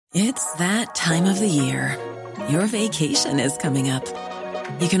It's that time of the year. Your vacation is coming up.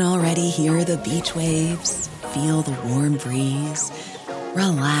 You can already hear the beach waves, feel the warm breeze,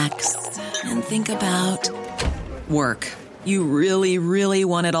 relax, and think about work. You really, really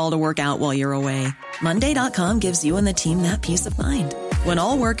want it all to work out while you're away. Monday.com gives you and the team that peace of mind. When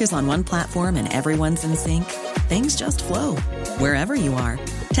all work is on one platform and everyone's in sync, things just flow. Wherever you are,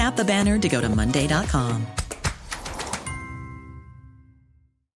 tap the banner to go to Monday.com.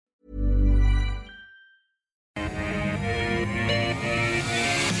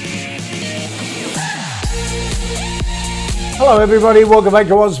 Hello everybody, welcome back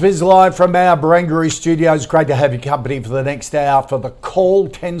to AusBiz Live from our Barangaroo studios. Great to have your company for the next hour for the call.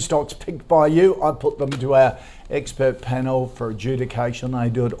 10 stocks picked by you. I put them to our expert panel for adjudication. They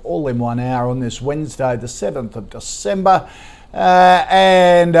do it all in 1 hour on this Wednesday, the 7th of December.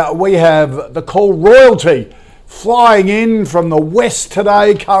 And we have the call royalty flying in from the west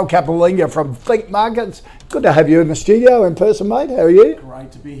today. Carl Capolingua from Think Markets. Good to have you in the studio in person, mate. How are you? Great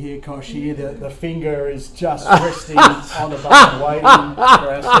to be here, Kosh. Here, the finger is just resting on the button, waiting for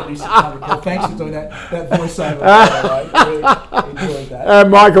our 7600 call. Thanks for doing that voiceover, mate. Really enjoyed that.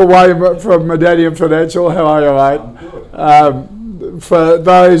 Michael Wayne from Medallion Financial. How are you, mate? I'm good. For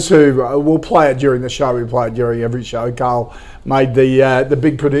those who will play it during the show, we play it during every show. Carl made the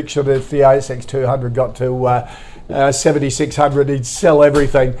big prediction that if the ASX 200 got to 7,600, he'd sell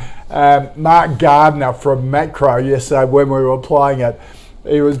everything. Mark Gardner from Macro yesterday, when we were playing it,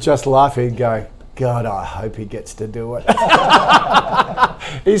 he was just laughing, going, God, I hope he gets to do it.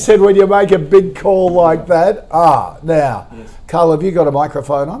 He said, when you make a big call like that, now, yes. Carl, have you got a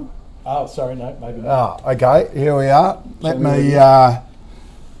microphone on? Oh, sorry, no, maybe not. Oh, okay, here we are. Let me,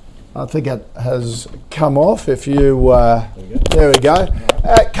 I think it has come off. If you, there we go.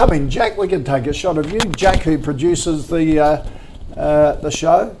 Come in, Jack, we can take a shot of you. Jack, who produces the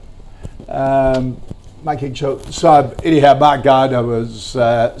show. Making sure. So anyhow, Mark Gardner was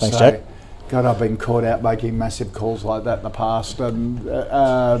Thanks, Jack. God, I've been caught out making massive calls like that in the past, and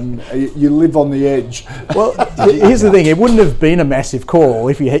you live on the edge. Well, here's the thing: it wouldn't have been a massive call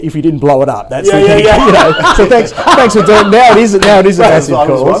if you didn't blow it up. That's the thing. Yeah. You know, so thanks for doing. Now it is a massive call. I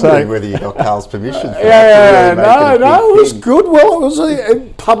was wondering whether you got Carl's permission. For No, it was good. Well, it was a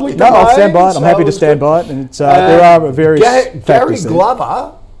public. No, I'll stand by it. I'm happy to stand by it, and it's, there are various Gary factors.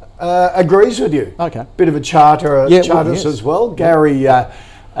 Glover agrees with you. Okay. Bit of a chartist yes. as well. Gary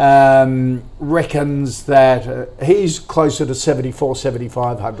reckons that he's closer to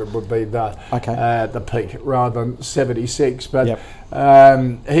 7,500 would be the peak rather than 76. But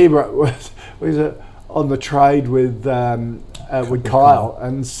he was on the trade with Kyle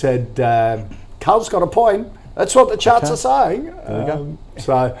and said, Carl's got a point. That's what the charts are saying. There we go.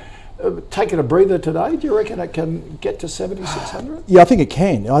 So taking a breather today, do you reckon it can get to 7,600? Yeah, I think it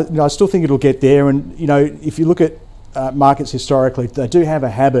can. I still think it'll get there. And, you know, if you look at markets historically, they do have a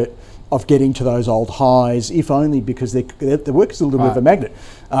habit of getting to those old highs, if only because the work is a little bit of a magnet.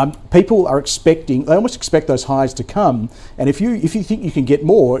 People are expecting, they almost expect those highs to come, and if you think you can get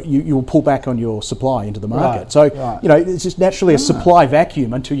more, you will pull back on your supply into the market. You know, it's just naturally a supply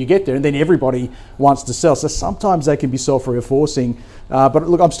vacuum until you get there, and then everybody wants to sell. So sometimes they can be self-reinforcing. But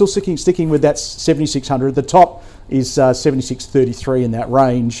look, I'm still sticking with that 7,600. The top is 7,633 in that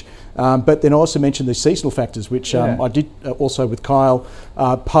range. But then I also mentioned the seasonal factors, which I did also with Kyle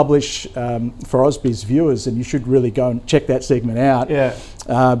publish for AusBiz viewers, and you should really go and check that segment out.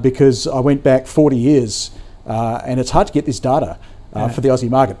 Because I went back 40 years, and it's hard to get this data for the Aussie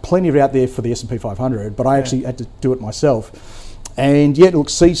market. Plenty of it out there for the S&P 500, but I actually had to do it myself. And yet, look,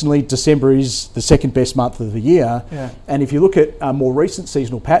 seasonally, December is the second best month of the year. And if you look at more recent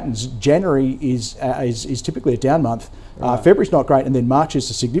seasonal patterns, January is typically a down month. February's not great, and then March is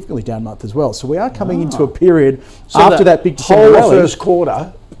a significantly down month as well. So we are coming into a period after that big December rally. First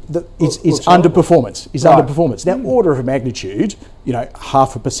quarter is underperformance. Underperformance. Now, order of magnitude,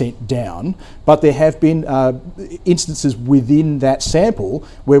 0.5% down, but there have been instances within that sample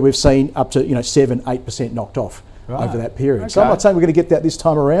where we've seen up to 7-8% knocked off over that period. So I'm not saying we're going to get that this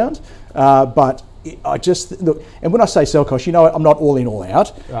time around, but I just look, and when I say sell cost, I'm not all in, all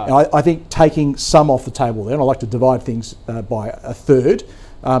out. I think taking some off the table there, and I like to divide things by a third.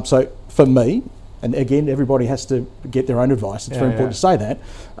 So for me, and again, everybody has to get their own advice. It's very important to say that.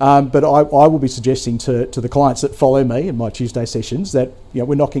 But I will be suggesting to the clients that follow me in my Tuesday sessions that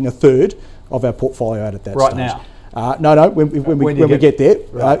we're knocking a third of our portfolio out at that stage. Now. No. When we get there,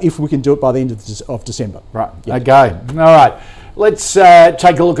 if we can do it by the end of December. Right. Yeah. Okay. All right. Let's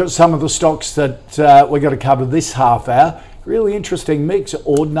take a look at some of the stocks that we're going to cover this half hour. Really interesting mix.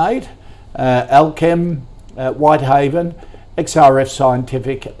 Audinate, Alchem, Whitehaven, XRF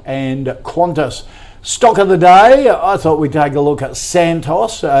Scientific and Qantas. Stock of the day, I thought we'd take a look at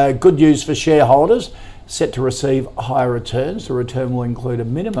Santos. Good news for shareholders, set to receive higher returns. The return will include a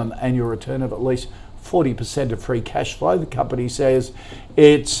minimum annual return of at least 40% of free cash flow. The company says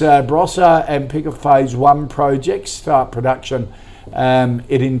its Barossa and Pikka Phase 1 projects start production.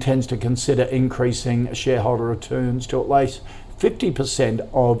 It intends to consider increasing shareholder returns to at least 50%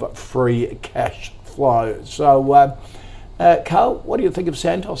 of free cash flow. So, Carl, what do you think of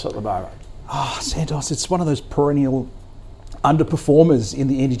Santos at the moment? Santos, it's one of those perennial underperformers in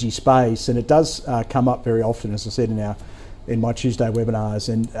the energy space, and it does come up very often, as I said in my Tuesday webinars.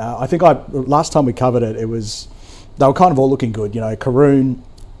 And I think last time we covered it, they were kind of all looking good. You know, Karoon,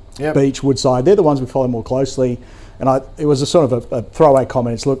 Beach, Woodside, they're the ones we follow more closely. And it was a sort of a throwaway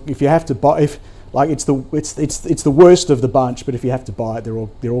comment. It's, look, if you have to buy, it's the worst of the bunch, but if you have to buy it,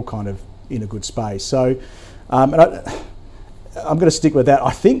 they're all kind of in a good space. So, I'm going to stick with that.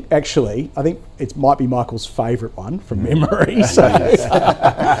 I think it might be Michael's favourite one from memory. So,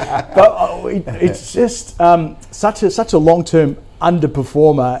 but it's just such a long-term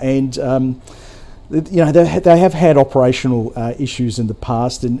underperformer, and they have had operational issues in the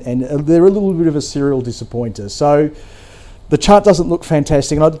past, and they're a little bit of a serial disappointer. So the chart doesn't look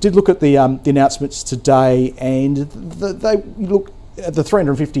fantastic, and I did look at the announcements today, and they look at the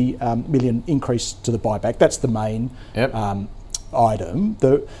 350 million increase to the buyback. That's the main item.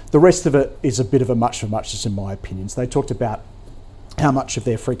 The rest of it is a bit of a much for muchness, in my opinion. So they talked about how much of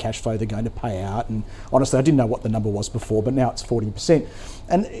their free cash flow they're going to pay out, and honestly, I didn't know what the number was before, but now it's 40%,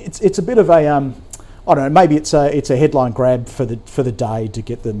 and it's a bit of a I don't know. Maybe it's a headline grab for the day to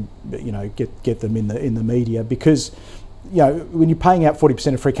get them, get them in the media, because when you're paying out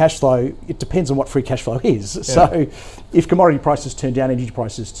 40% of free cash flow, it depends on what free cash flow is. Yeah. So if commodity prices turn down, energy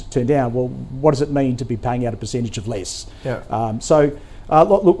prices turn down, well, what does it mean to be paying out a percentage of less? Yeah.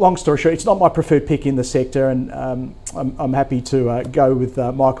 Look, long story short, it's not my preferred pick in the sector, and I'm happy to go with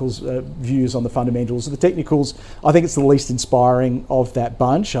Michael's views on the fundamentals. The technicals, I think it's the least inspiring of that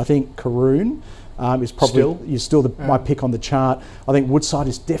bunch. I think Karoon is probably still my pick on the chart. I think Woodside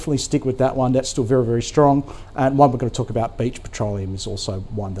is definitely stick with that one. That's still very, very strong. And one we're going to talk about, Beach Petroleum, is also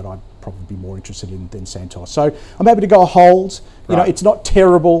one that I'd probably be more interested in than Santos. So I'm happy to go a hold. It's not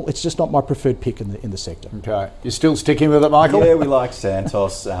terrible. It's just not my preferred pick in the sector. Okay, you're still sticking with it, Michael? Yeah, we like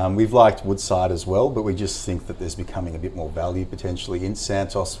Santos. We've liked Woodside as well, but we just think that there's becoming a bit more value potentially in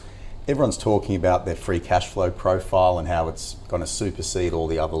Santos. Everyone's talking about their free cash flow profile and how it's going to supersede all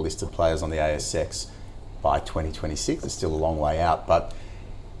the other listed players on the ASX by 2026. It's still a long way out, but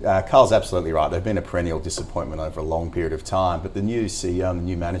Carl's absolutely right. They've been a perennial disappointment over a long period of time, but the new CEO and the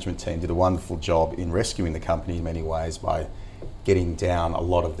new management team did a wonderful job in rescuing the company in many ways by getting down a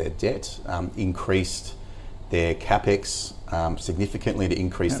lot of their debt, increased their capex significantly to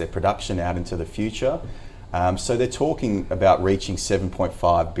increase their production out into the future. So they're talking about reaching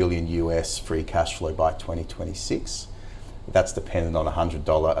 $7.5 billion US free cash flow by 2026. That's dependent on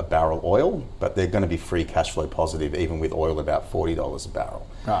 $100 a barrel oil, but they're going to be free cash flow positive even with oil about $40 a barrel.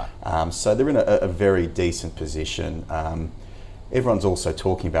 Right. So they're in a very decent position. Everyone's also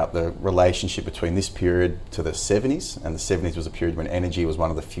talking about the relationship between this period to the 70s, and the 70s was a period when energy was one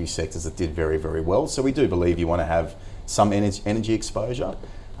of the few sectors that did very, very well. So we do believe you want to have some energy exposure.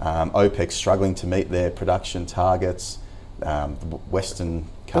 OPEC's struggling to meet their production targets. Western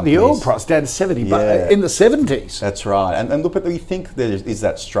companies. But the oil price down to 70, but in the 70s. That's right. And look, but we think there is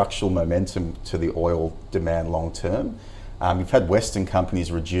that structural momentum to the oil demand long term. You've had Western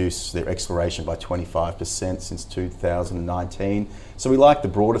companies reduce their exploration by 25% since 2019. So we like the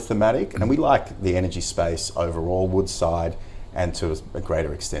broader thematic, and we like the energy space overall, Woodside, and to a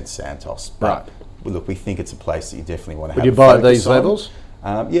greater extent Santos. But look, we think it's a place that you definitely want to have. Would you buy at these levels?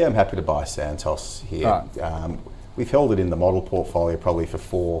 Yeah, I'm happy to buy Santos here. Right. We've held it in the model portfolio probably for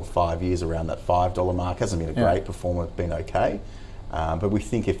 4 or 5 years around that $5 mark. Hasn't been a great performer, it's been okay. But we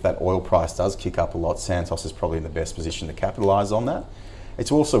think if that oil price does kick up a lot, Santos is probably in the best position to capitalise on that.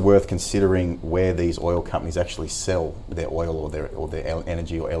 It's also worth considering where these oil companies actually sell their oil or their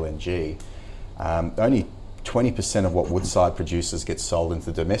energy or LNG. Only 20% of what Woodside produces gets sold into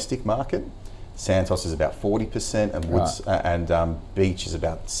the domestic market. Santos is about 40%, and Beach is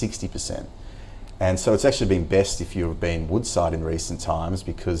about 60%. And so it's actually been best if you've been Woodside in recent times,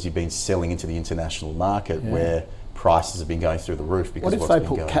 because you've been selling into the international market where prices have been going through the roof because what if they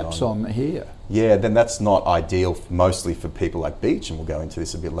put caps on here? Yeah, then that's not ideal, mostly for people like Beach, and we'll go into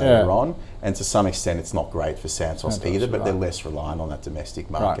this a bit later on. And to some extent, it's not great for Santos either, but they're less reliant on that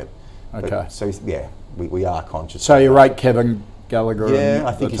domestic market. Right. Okay. But, so yeah, we are conscious. So you rate Kevin Gallagher? Yeah,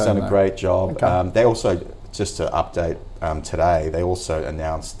 I think he's done a great job. Okay. They also just to update today, they also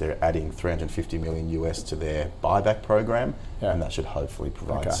announced they're adding $350 million US to their buyback program, and that should hopefully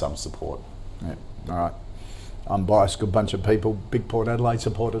provide some support. Yeah. All right. Unbiased, good bunch of people, big Port Adelaide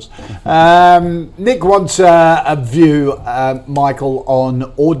supporters. Nick wants a view, Michael, on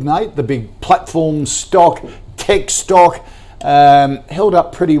Audinate, the big platform stock, tech stock, held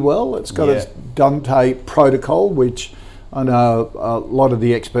up pretty well. It's got its Dante protocol, which I know a lot of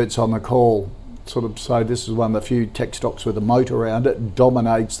the experts on the call sort of say this is one of the few tech stocks with a moat around it,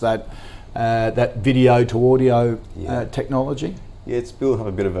 dominates that video to audio technology. Yeah, it's built up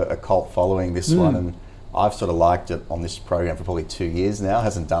a bit of a cult following, this one, and I've sort of liked it on this program for probably 2 years now.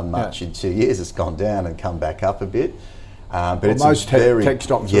 Hasn't done much in 2 years. It's gone down and come back up a bit. But it's most tech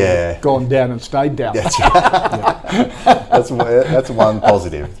stocks have gone down and stayed down. That's that's one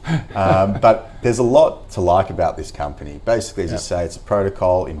positive. But there's a lot to like about this company. Basically, as you say, it's a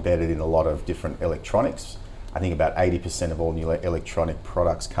protocol embedded in a lot of different electronics. I think about 80% of all new electronic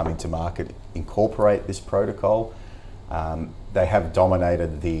products coming to market incorporate this protocol. They have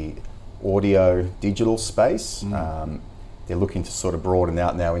dominated the audio digital space. They're looking to sort of broaden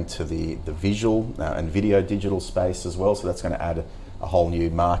out now into the visual and video digital space as well, so that's going to add a whole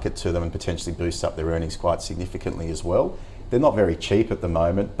new market to them and potentially boost up their earnings quite significantly as well. They're not very cheap at the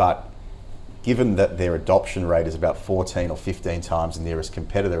moment, but given that their adoption rate is about 14 or 15 times the nearest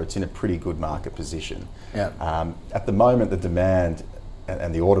competitor, it's in a pretty good market position. At the moment, the demand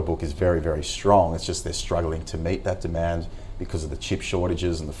and the order book is very, very strong. It's just they're struggling to meet that demand because of the chip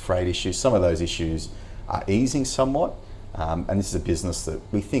shortages and the freight issues. Some of those issues are easing somewhat, and this is a business that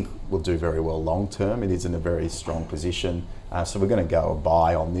we think will do very well long term. It is in a very strong position, so we're going to go a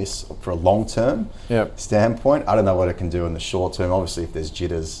buy on this for a long term standpoint. I don't know what it can do in the short term. Obviously, if there's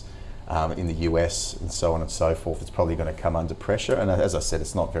jitters in the US and so on and so forth, it's probably going to come under pressure. And as I said,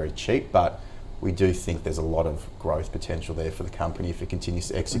 it's not very cheap, but we do think there's a lot of growth potential there for the company if it continues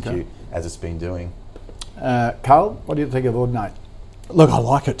to execute as it's been doing. Carl, what do you think of Audinate? Look, I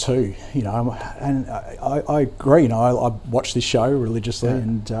like it too, you know, and I agree. You know, I watch this show religiously,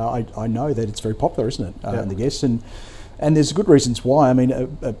 and I know that it's very popular, isn't it? I guess, and there's good reasons why. I mean,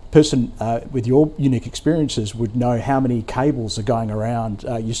 a person with your unique experiences would know how many cables are going around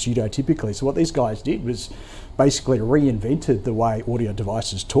your studio typically. So what these guys did was basically reinvented the way audio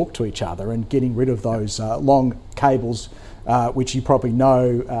devices talk to each other and getting rid of those long cables. Which you probably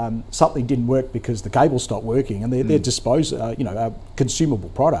know something didn't work because the cable stopped working, and they're consumable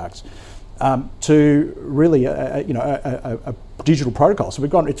products to really a digital protocol. So we've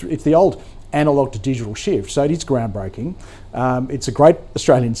gone. It's the old analog to digital shift. So it is groundbreaking. It's a great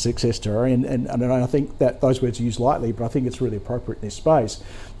Australian success story, and I think that those words are used lightly, but I think it's really appropriate in this space.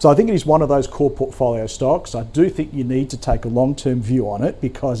 So I think it is one of those core portfolio stocks. I do think you need to take a long-term view on it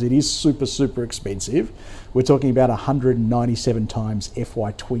because it is super, super expensive. We're talking about 197 times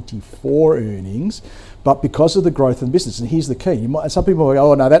FY24 earnings, but because of the growth in the business, and here's the key, some people will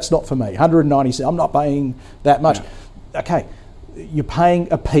go, oh no, that's not for me, 197, I'm not paying that much. Okay, you're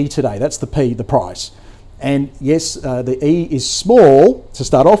paying a P today, that's the P, the price. And yes, the E is small to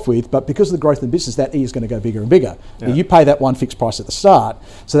start off with, but because of the growth in the business, that E is going to go bigger and bigger. Now, you pay that one fixed price at the start,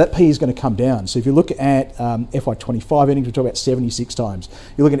 so that P is going to come down. So if you look at FY25 earnings, we're talking about 76 times.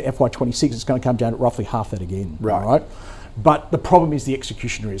 You're looking at FY26, it's going to come down at roughly half that again. Right? But the problem is the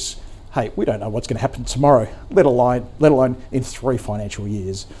execution risk. Hey, we don't know what's going to happen tomorrow, let alone in 3 financial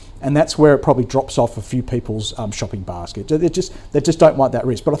years. And that's where it probably drops off a few people's shopping basket. They just don't want that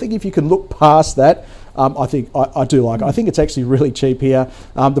risk. But I think if you can look past that, I think I do like it. I think it's actually really cheap here.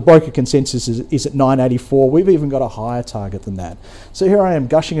 The broker consensus is at 984. We've even got a higher target than that. So here I am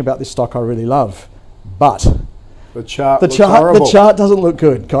gushing about this stock I really love, but the chart doesn't look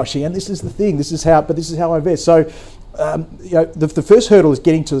good, Koshi. And this is the thing. This is how I invest. So. The first hurdle is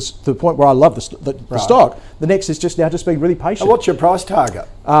getting to the point where I love the stock. The next is just being really patient. And what's your price target?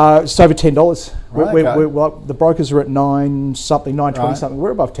 It's over $10. Right, the brokers are at 9 something, 9.20 something.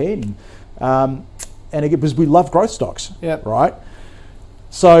 We're above 10, and again, because we love growth stocks, right?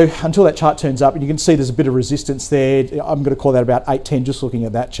 So until that chart turns up, and you can see there's a bit of resistance there. I'm going to call that about 810. Just looking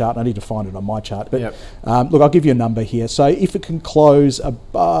at that chart, I need to find it on my chart. But look, I'll give you a number here. So if it can close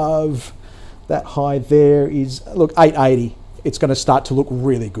above that high there is, look, 880. It's going to start to look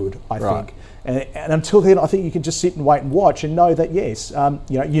really good, I think. And until then, I think you can just sit and wait and watch and know that, yes,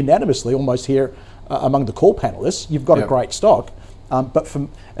 unanimously almost here among the call panelists, you've got a great stock. But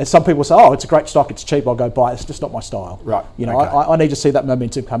and some people say, oh, it's a great stock, it's cheap, I'll go buy it. It's just not my style. Right. I need to see that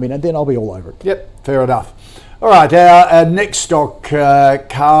momentum come in, and then I'll be all over it. Yep, fair enough. All right, our next stock,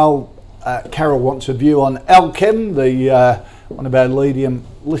 Carol wants a view on Allkem, one of our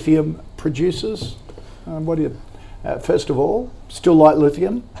lithium producers. What do you? First of all, still like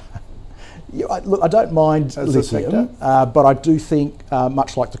lithium? Yeah, look, I don't mind As a lithium, but I do think,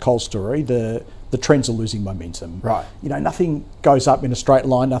 much like the coal story, the trends are losing momentum. Right. You know, nothing goes up in a straight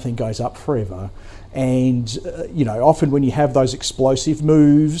line, nothing goes up forever. And, you know, often when you have those explosive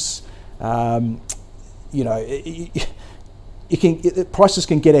moves, you know, prices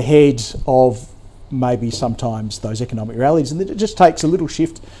can get ahead of maybe sometimes those economic rallies, and it just takes a little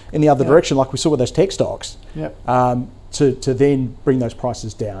shift in the other direction, like we saw with those tech stocks, to then bring those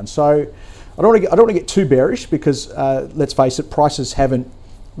prices down. So I don't want to get too bearish because let's face it, prices haven't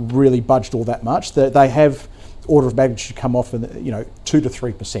really budged all that much. They have order of magnitude come off, 2 to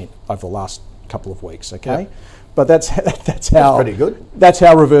 3% over the last couple of weeks. Okay, but that's how pretty good. That's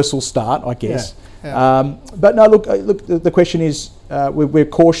how reversals start, I guess. But no, look. The question is, we're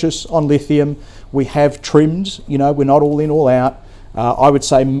cautious on lithium. We have trimmed. You know, we're not all in, all out. I would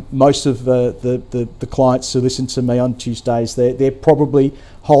say most of the clients who listen to me on Tuesdays, they're probably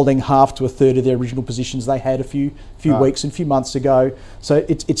holding half to a third of their original positions they had a few weeks and few months ago. So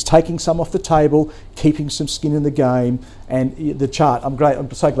it's taking some off the table, keeping some skin in the game. And the chart,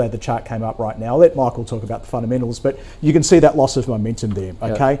 I'm so glad the chart came up right now. I'll let Michael talk about the fundamentals, but you can see that loss of momentum there.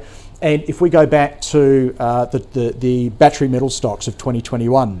 Okay. Yep. And if we go back to the battery metal stocks of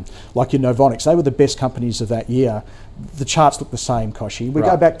 2021, like your Novonix, they were the best companies of that year. The charts look the same, Koshi. We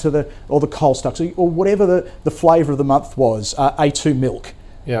go back to the coal stocks, or whatever the flavour of the month was, A2 milk.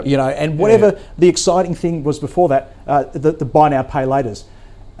 Yep. You know, and whatever the exciting thing was before that, the buy now, pay laters.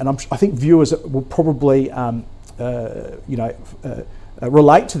 And I think viewers will probably,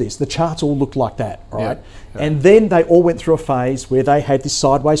 relate to this. The charts all looked like that, right? Yeah. And then they all went through a phase where they had this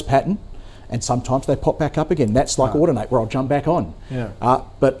sideways pattern, and sometimes they pop back up again. That's like Audinate, where I'll jump back on. Yeah.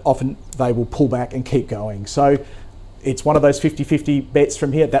 But often they will pull back and keep going. So it's one of those 50-50 bets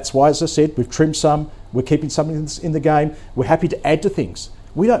from here. That's why, as I said, we've trimmed some. We're keeping something in the game. We're happy to add to things.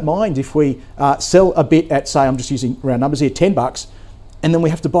 We don't mind if we sell a bit at, say, I'm just using round numbers here, $10, and then we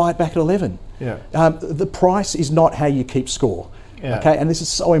have to buy it back at 11. Yeah. The price is not how you keep score. Yeah. Okay, and this is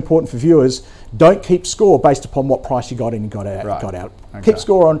so important for viewers. Don't keep score based upon what price you got in and got out. Okay. Keep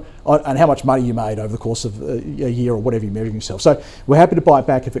score on how much money you made over the course of a year or whatever you're measuring yourself. So we're happy to buy it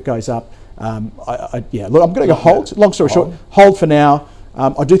back if it goes up. Look, I'm going to go hold. Long story short, hold for now.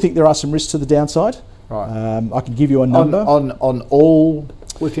 I do think there are some risks to the downside. Right. I can give you a number on all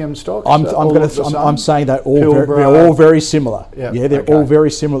lithium stocks. I'm saying that they're all very similar. Yeah, they're all very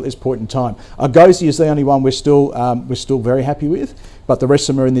similar at this point in time. Agosi is the only one we're still very happy with, but the rest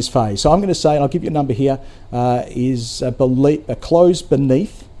of them are in this phase. So I'm going to say, and I'll give you a number here, is a close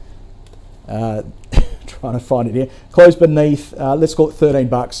beneath. Trying to find it here. Close beneath. Let's call it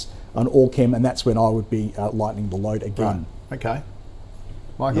 $13 on Allchem, and that's when I would be lightening the load again. Right. Okay.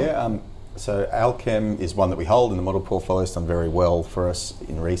 Michael? Yeah. So Allchem is one that we hold in the model portfolio. It's done very well for us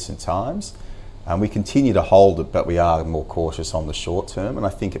in recent times. We continue to hold it, but we are more cautious on the short term, and I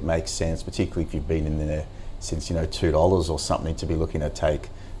think it makes sense, particularly if you've been in there since $2 or something, to be looking to take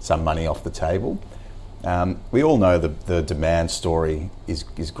some money off the table. We all know the demand story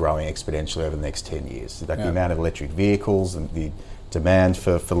is growing exponentially over the next 10 years. Like the amount of electric vehicles and the demand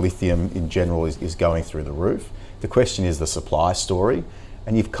for lithium in general is going through the roof. The question is the supply story.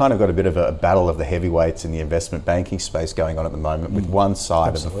 And you've kind of got a bit of a battle of the heavyweights in the investment banking space going on at the moment. With one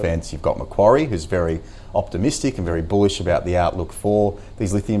side of the fence, you've got Macquarie, who's very optimistic and very bullish about the outlook for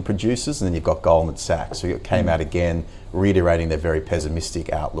these lithium producers, and then you've got Goldman Sachs, who came out again reiterating their very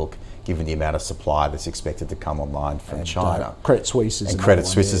pessimistic outlook given the amount of supply that's expected to come online from China. Credit Suisse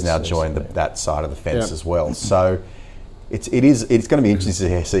has now joined that side of the fence as well. So it's going to be interesting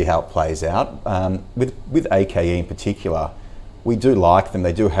to see how it plays out. With AKE in particular, we do like them.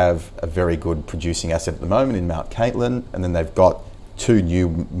 They do have a very good producing asset at the moment in Mount Caitlin, and then they've got 2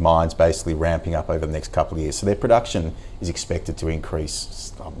 new mines basically ramping up over the next couple of years. So their production is expected to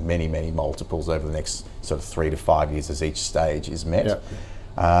increase many, many multiples over the next sort of 3 to 5 years as each stage is met.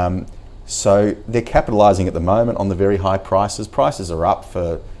 Yep. So they're capitalising at the moment on the very high prices. Prices are up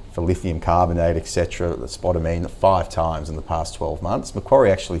for lithium carbonate, etc., spodumene 5 times in the past 12 months.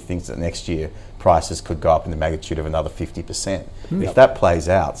 Macquarie actually thinks that next year prices could go up in the magnitude of another 50%. If that plays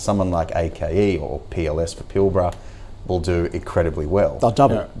out, someone like AKE or PLS for Pilbara will do incredibly well. They'll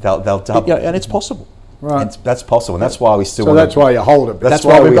double. They'll double. Yeah, and it's possible. Right. That's possible, and that's why we still. So that's why you hold it. That's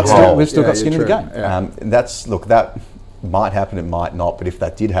why we've still got skin in the game. That might happen. It might not. But if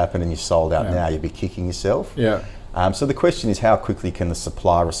that did happen and you sold out now, you'd be kicking yourself. Yeah. So the question is, how quickly can the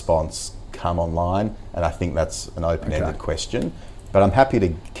supply response come online? And I think that's an open-ended question. But I'm happy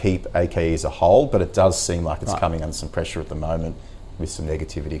to keep AKE as a whole, but it does seem like it's coming under some pressure at the moment with some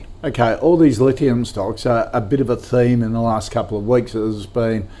negativity. Okay, all these lithium stocks are a bit of a theme in the last couple of weeks. There's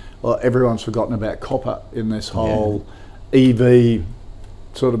been, well, everyone's forgotten about copper in this whole EV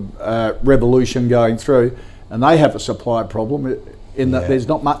sort of revolution going through, and they have a supply problem in that there's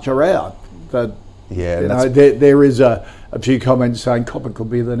not much around. But there is a few comments saying copper could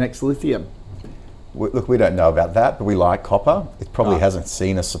be the next lithium. Look, we don't know about that, but we like copper. It probably hasn't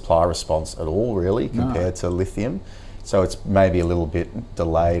seen a supply response at all, really, compared to lithium. So it's maybe a little bit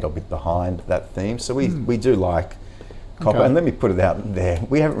delayed or a bit behind that theme. So we do like copper. Okay. And let me put it out there,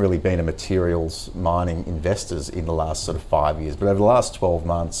 we haven't really been a materials mining investors in the last sort of 5 years, but over the last 12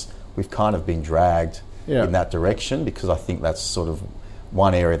 months, we've kind of been dragged in that direction, because I think that's sort of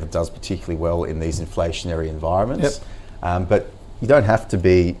one area that does particularly well in these inflationary environments. But you don't have to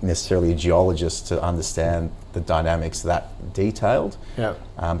be necessarily a geologist to understand the dynamics that detailed.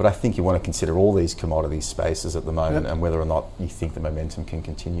 But I think you want to consider all these commodity spaces at the moment and whether or not you think the momentum can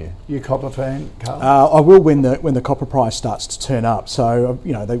continue. You a copper fan, Carl? I will when the copper price starts to turn up. So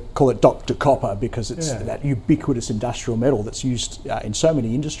they call it Dr. Copper because it's that ubiquitous industrial metal that's used in so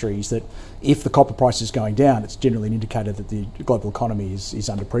many industries that if the copper price is going down, it's generally an indicator that the global economy is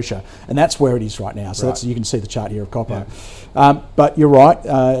under pressure, and that's where it is right now. So you can see the chart here of copper. But you're right.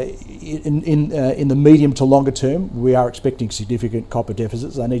 In the medium to longer term, we are expecting significant copper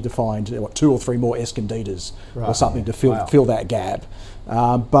deficits. They need to find 2 or 3 more Escondidas or something to fill that gap.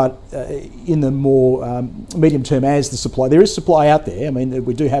 But in the more medium term, as the supply, there is supply out there. I mean,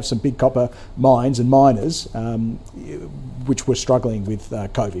 we do have some big copper mines and miners which were struggling with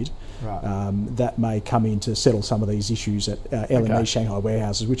COVID. That may come in to settle some of these issues at LME Shanghai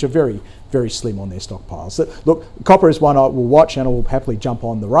warehouses, which are very, very slim on their stockpiles. So, look, copper is one I will watch, and I will happily jump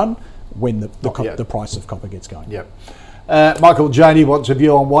on the run when the price of copper gets going. Michael Janey wants a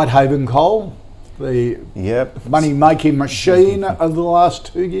view on Whitehaven Coal, the money-making machine over the last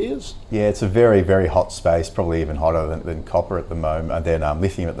 2 years. Yeah, it's a very, very hot space, probably even hotter than copper at the moment, than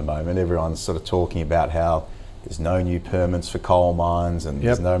lithium at the moment. Everyone's sort of talking about how there's no new permits for coal mines and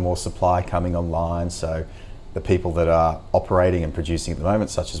there's no more supply coming online. So the people that are operating and producing at the moment,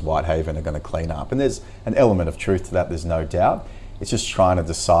 such as Whitehaven, are going to clean up. And there's an element of truth to that, there's no doubt. It's just trying to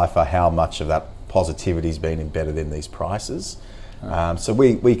decipher how much of that positivity has been embedded in these prices. So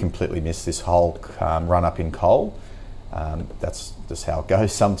we completely missed this whole run up in coal. That's just how it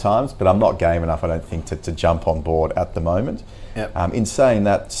goes sometimes, but I'm not game enough, I don't think, to jump on board at the moment. In saying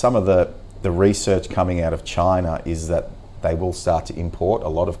that, some of the research coming out of China is that they will start to import a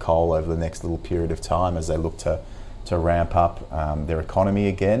lot of coal over the next little period of time as they look to ramp up their economy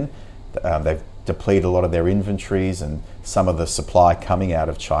again. They've depleted a lot of their inventories, and some of the supply coming out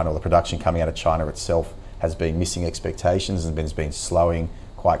of China, or the production coming out of China itself, has been missing expectations and has been slowing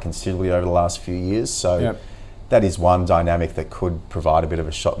quite considerably over the last few years. So that is one dynamic that could provide a bit of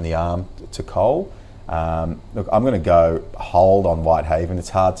a shot in the arm to coal. Look, I'm going to go hold on Whitehaven. It's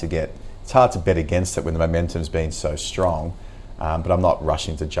hard to bet against it when the momentum's been so strong, but I'm not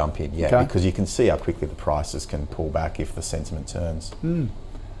rushing to jump in yet because you can see how quickly the prices can pull back if the sentiment turns.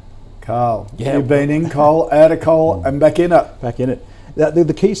 Carl, you've been in coal, out of coal, and back in it. Back in it.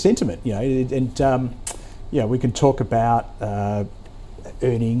 The key sentiment, and we can talk about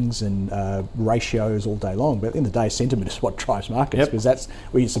earnings and ratios all day long, but at the end of the day, sentiment is what drives markets because that's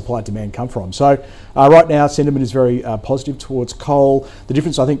where your supply and demand come from. So right now, sentiment is very positive towards coal. The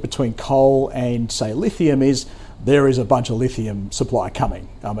difference, I think, between coal and, say, lithium is there is a bunch of lithium supply coming.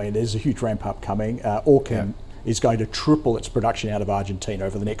 I mean, there's a huge ramp up coming. Allkem is going to triple its production out of Argentina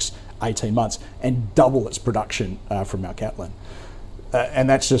over the next 18 months and double its production from Mount Cattlin. And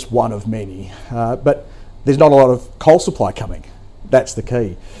that's just one of many. But there's not a lot of coal supply coming. That's the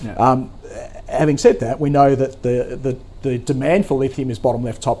key. Having said that, we know that the demand for lithium is bottom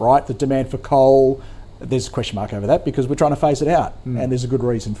left, top right. The demand for coal, there's a question mark over that because we're trying to phase it out, and there's a good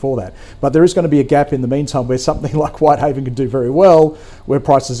reason for that. But there is going to be a gap in the meantime where something like Whitehaven can do very well, where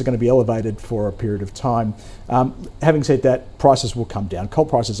prices are going to be elevated for a period of time. Having said that, prices will come down. Coal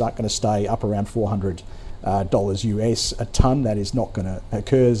prices aren't going to stay up around $400 US a tonne. That is not going to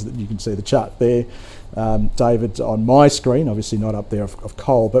occur. You can see the chart there, David, on my screen, obviously not up there of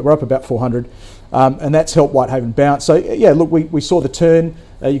coal, but we're up about 400, and that's helped Whitehaven bounce. So look, we saw the turn.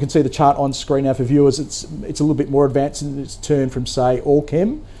 You can see the chart on screen now for viewers. It's a little bit more advanced in its turn from, say,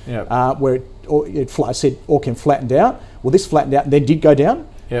 Allkem, where I said Allkem flattened out. Well, this flattened out and then did go down.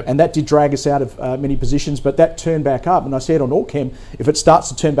 And that did drag us out of many positions, but that turned back up. And I said on Allkem, if it starts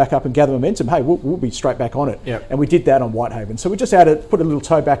to turn back up and gather momentum, hey, we'll be straight back on it. And we did that on Whitehaven. So we just had to put a little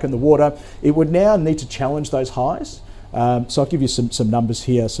toe back in the water. It would now need to challenge those highs. So I'll give you some numbers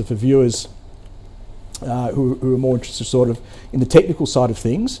here. So for viewers, who are more interested sort of in the technical side of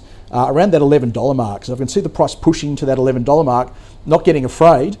things, around that $11 mark. So I can see the price pushing to that $11 mark, not getting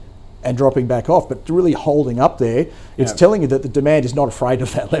afraid and dropping back off, but really holding up there. It's telling you that the demand is not afraid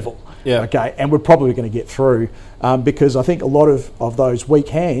of that level. Yeah. Okay, and we're probably going to get through because I think a lot of those weak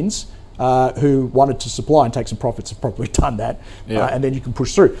hands who wanted to supply and take some profits have probably done that, and then you can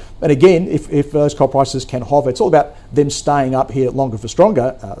push through. And again, if those coal prices can hover, it's all about them staying up here longer for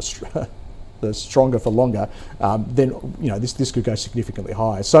stronger, the stronger for longer, then this could go significantly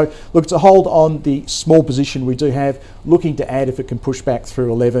higher. So look, it's a hold on the small position we do have, looking to add if it can push back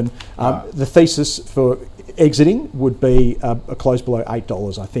through 11. The thesis for exiting would be a close below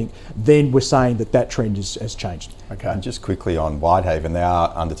 $8, I think. Then we're saying that trend has changed. Okay. And just quickly on Whitehaven, they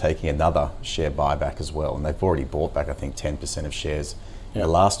are undertaking another share buyback as well, and they've already bought back, I think, 10% of shares in the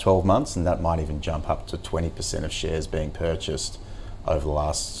last 12 months, and that might even jump up to 20% of shares being purchased over the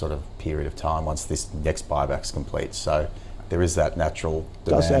last sort of period of time once this next buyback's complete. So there is that natural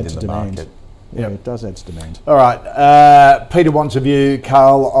demand in the market. Yeah, it does add to demand. All right. Peter wants a view,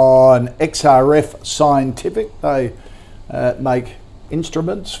 Carl, on XRF Scientific. They make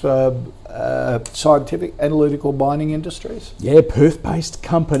instruments for scientific analytical mining industries. Yeah, Perth-based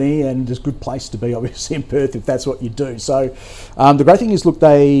company, and it's a good place to be, obviously, in Perth if that's what you do. So the great thing is, look,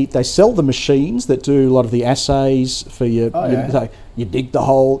 they sell the machines that do a lot of the assays for you. So you dig the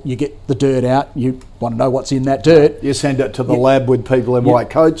hole, you get the dirt out, you want to know what's in that dirt. You send it to the lab with people in white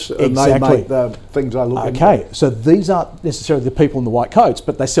coats, and they make the things they look Okay, so these aren't necessarily the people in the white coats,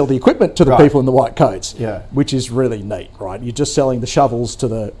 but they sell the equipment to the people in the white coats, which is really neat, right? You're just selling the shovels to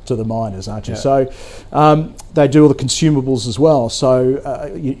the miners, aren't you? So they do all the consumables as well. So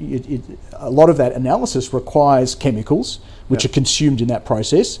a lot of that analysis requires chemicals, which are consumed in that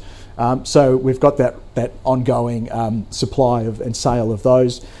process. So we've got that ongoing supply and sale of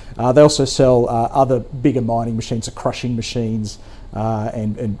those. They also sell other bigger mining machines, so crushing machines,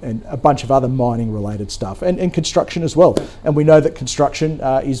 and a bunch of other mining related stuff, and construction as well. And we know that construction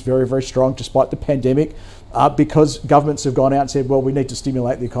is very, very strong despite the pandemic, because governments have gone out and said, well, we need to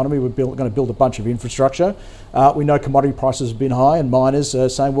stimulate the economy, we're going to build a bunch of infrastructure. We know commodity prices have been high, and miners are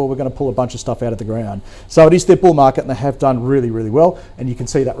saying, well, we're going to pull a bunch of stuff out of the ground. So it is their bull market, and they have done really, really well, and you can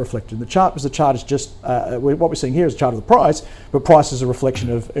see that reflected in the chart, because the chart is just, what we're seeing here is a chart of the price, but price is a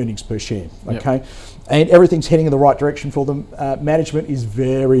reflection of earnings per share, okay? And everything's heading in the right direction for them. Management is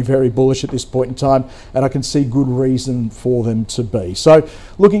very, very bullish at this point in time, and I can see good reason for them to be. So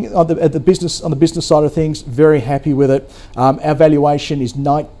looking at the business, on the business side of things, very happy with it. Our valuation is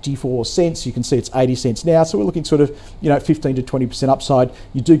 94 cents. You can see it's 80 cents now. So we're looking sort of, 15 to 20% upside.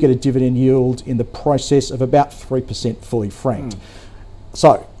 You do get a dividend yield in the process of about 3% fully franked.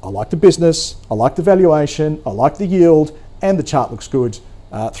 So I like the business, I like the valuation, I like the yield, and the chart looks good.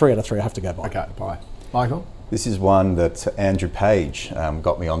 3 out of 3 I have to go buy. Okay, bye. Michael? This is one that Andrew Page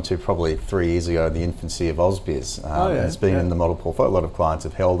got me onto probably 3 years ago, the infancy of Ausbiz. It's been in the model portfolio. A lot of clients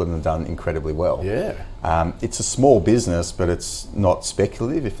have held it and done incredibly well. It's a small business, but it's not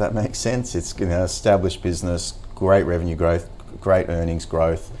speculative, if that makes sense. It's an established business, great revenue growth, great earnings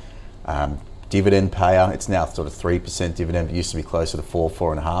growth, dividend payer. It's now sort of 3% dividend. It used to be closer to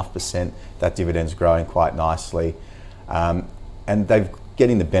 4.5%. That dividend's growing quite nicely. And they've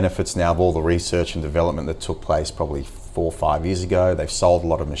getting the benefits now of all the research and development that took place probably 4 or 5 years ago. They've sold a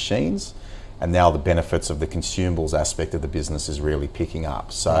lot of machines, and now the benefits of the consumables aspect of the business is really picking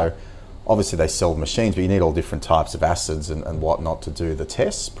up. So obviously they sell machines, but you need all different types of acids and whatnot to do the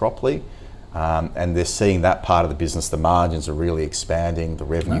tests properly. And they're seeing that part of the business, the margins are really expanding, the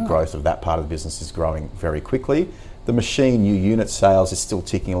revenue growth of that part of the business is growing very quickly. The machine new unit sales is still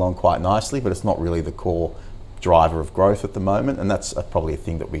ticking along quite nicely, but it's not really the core driver of growth at the moment, and that's probably a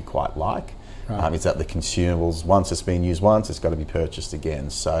thing that we quite like. Is that the consumables, once it's been used once, it's got to be purchased again.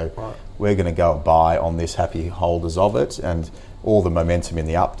 So we're going to go buy on this, happy holders of it, and all the momentum in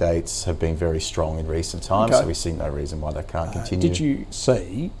the updates have been very strong in recent times, so we see no reason why they can't continue. Did you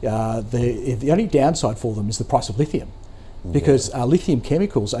see the only downside for them is the price of lithium? Because lithium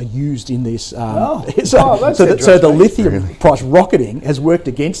chemicals are used in this. So the lithium price rocketing has worked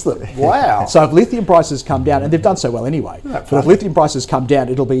against them. Wow! So if lithium prices come down, and they've done so well anyway, but if lithium prices come down,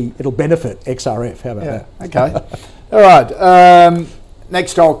 it'll benefit XRF. How about that? Okay. All right.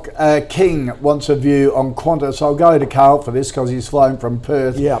 Next stock, King wants a view on Qantas. I'll go to Carl for this because he's flown from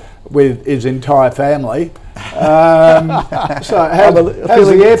Perth with his entire family. So how's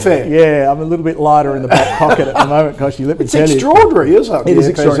the airfare? Yeah, I'm a little bit lighter in the back pocket at the moment, because you let me tell you. It's extraordinary, isn't it? It is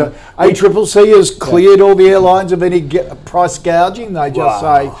extraordinary. ACCC has cleared all the airlines of any price gouging. They just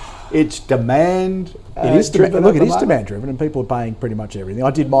say, it's demand. It is driven. Look, it is demand driven, and people are paying pretty much everything.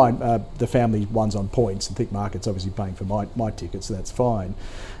 I did mine, the family ones on points, and Thick Market's obviously paying for my tickets, so that's fine.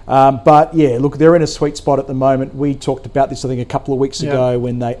 But yeah, look, they're in a sweet spot at the moment. We talked about this, I think, a couple of weeks ago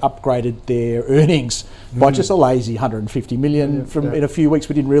when they upgraded their earnings by just a lazy 150 million in a few weeks.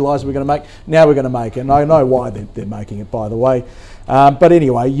 We didn't realise we were going to make. Now we're going to make it, and I know why they're making it, by the way. But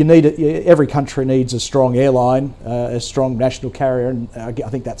anyway, you need it. Every country needs a strong airline, a strong national carrier, and I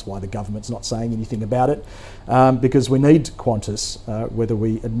think that's why the government's not saying anything about it, because we need Qantas, whether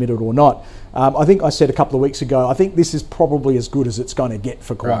we admit it or not. I think I said a couple of weeks ago, I think this is probably as good as it's going to get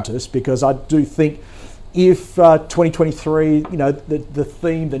for Qantas, because I do think if 2023, the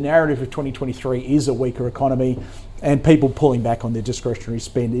theme, the narrative of 2023 is a weaker economy and people pulling back on their discretionary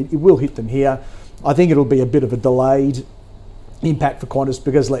spend, it will hit them here. I think it'll be a bit of a delayed impact for Qantas,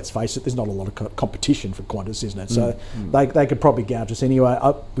 because let's face it, there's not a lot of competition for Qantas, isn't it? So they could probably gouge us anyway.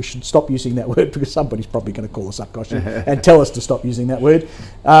 We should stop using that word, because somebody's probably going to call us up, gosh, and tell us to stop using that word.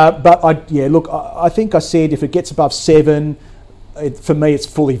 But I think I said if it gets above 7, for me it's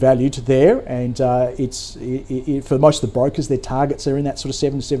fully valued there, and it's for most of the brokers, their targets are in that sort of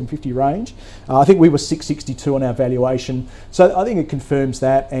 7 to 750 range. I think we were 662 on our valuation, so I think it confirms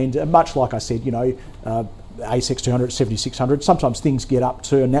that. And much like I said, ASX 200, 7600, sometimes things get up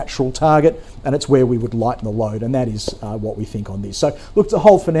to a natural target, and it's where we would lighten the load, and that is what we think on this. So look, it's a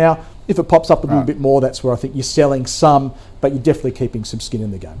hold for now. If it pops up a little bit more, that's where I think you're selling some, but you're definitely keeping some skin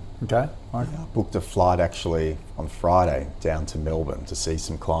in the game. Okay. I booked a flight actually on Friday down to Melbourne to see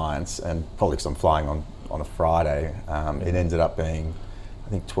some clients, and probably because I'm flying on a Friday, it ended up being, I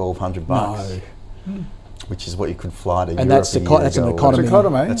think, $1,200. No. Which is what you could fly to Europe. And that's an economy.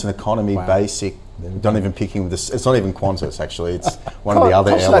 That's an economy basic. Don't even picking this. It's not even Qantas actually. It's one of the other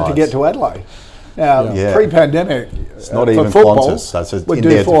airlines. Cost that to get to Adelaide. Now, pre-pandemic, it's not even football, Qantas. So would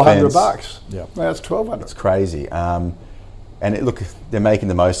do $400. Yeah, that's $1,200. It's crazy. And look, they're making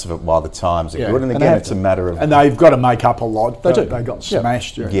the most of it while the times are good. And again, it's a matter of, and they've got to make up a lot. They do. They got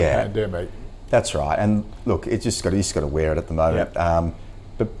smashed during the pandemic. That's right. And look, you just got to wear it at the moment.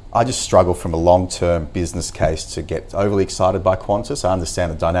 But I just struggle from a long-term business case to get overly excited by Qantas. I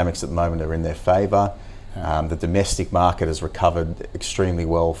understand the dynamics at the moment are in their favour. The domestic market has recovered extremely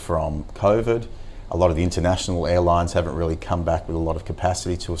well from COVID. A lot of the international airlines haven't really come back with a lot of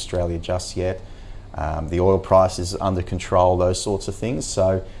capacity to Australia just yet. The oil price is under control, those sorts of things.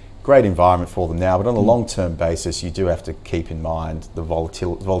 So great environment for them now. But on a long-term basis, you do have to keep in mind the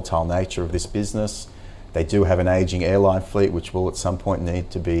volatile nature of this business. They do have an ageing airline fleet, which will at some point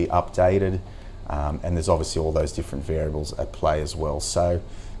need to be updated. And there's obviously all those different variables at play as well. So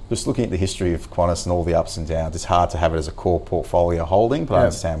just looking at the history of Qantas and all the ups and downs, it's hard to have it as a core portfolio holding, but I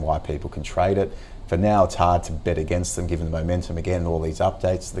understand why people can trade it. For now, it's hard to bet against them given the momentum again and all these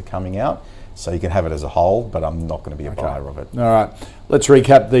updates that are coming out. So you can have it as a hold, but I'm not going to be a buyer of it. All right, let's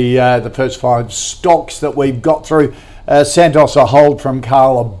recap the first 5 stocks that we've got through. Santos a hold from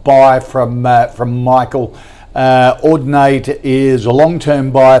Carl, a buy from Michael. Audinate is a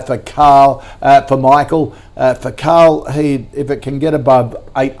long-term buy for Carl, for Michael. For Carl, if it can get above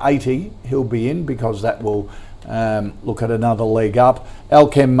 880, he'll be in, because that will look at another leg up.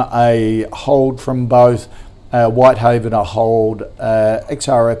 Alchem a hold from both. Whitehaven a hold,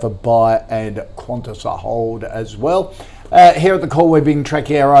 XRF a buy, and Qantas a hold as well. Here at the call, we've been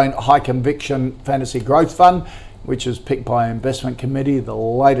tracking our own High Conviction Fantasy Growth Fund, which is picked by our investment committee. The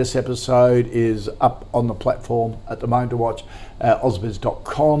latest episode is up on the platform at the moment to watch,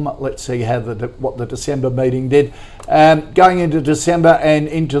 ausbiz.com. Let's see what the December meeting did. Going into December and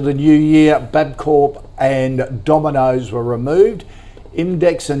into the new year, Bapcorp and Domino's were removed.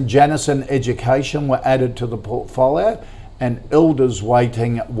 Imdex and Janison Education were added to the portfolio, and Elders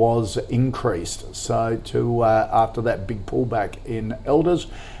weighting was increased. So after that big pullback in Elders,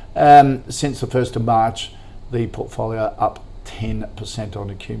 since the 1st of March, the portfolio up 10% on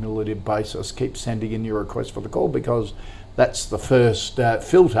a cumulative basis. Keep sending in your request for the call, because that's the first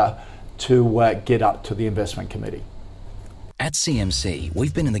filter to get up to the investment committee. At CMC,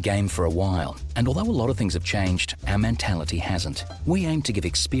 we've been in the game for a while, and although a lot of things have changed, our mentality hasn't. We aim to give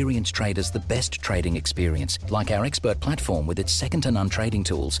experienced traders the best trading experience, like our expert platform with its second-to-none trading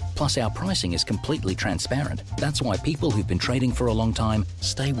tools. Plus, our pricing is completely transparent. That's why people who've been trading for a long time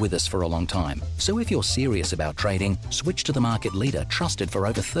stay with us for a long time. So if you're serious about trading, switch to the market leader trusted for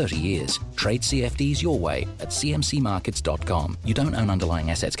over 30 years. Trade CFDs your way at cmcmarkets.com. You don't own underlying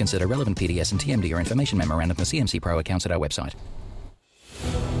assets. Consider relevant PDS and TMD or information memorandum for CMC Pro accounts at our website.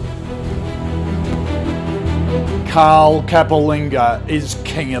 Carl Capolingua is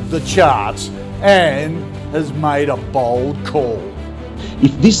king of the charts and has made a bold call.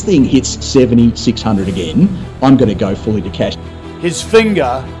 If this thing hits 70, 600 again, I'm going to go fully to cash. His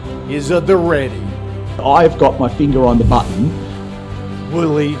finger is at the ready. I've got my finger on the button.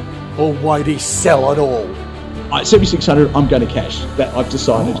 Will he or won't he sell it all? At 7,600, I'm going to cash. That I've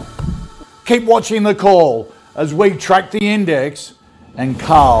decided. Keep watching the call as we track the index and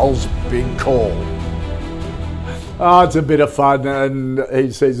Carl's big call. Oh, it's a bit of fun, and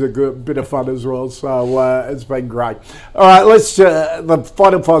he says a good bit of fun as well, so it's been great. All right, let's the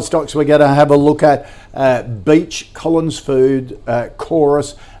final 5 stocks we're going to have a look at: Beach, Collins Food,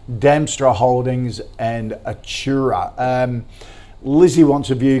 Chorus, Damstra Holdings, and Atura. Lizzie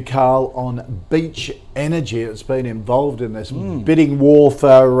wants a view, Carl, on Beach Energy. It's been involved in this bidding war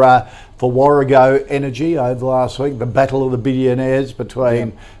for Warrego Energy over the last week, the battle of the billionaires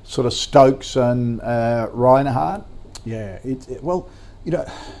between sort of Stokes and Reinhardt. Yeah, well, you know,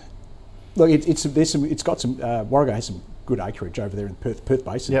 look, it's got some. Warrego has some good acreage over there in Perth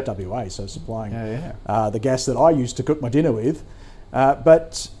Basin, WA, so supplying the gas that I used to cook my dinner with.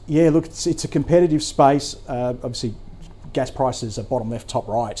 But yeah, look, it's a competitive space. Obviously, gas prices are bottom left, top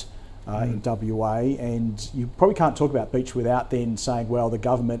right in WA, and you probably can't talk about Beach without then saying, well, the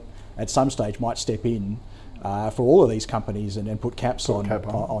government at some stage might step in for all of these companies and put caps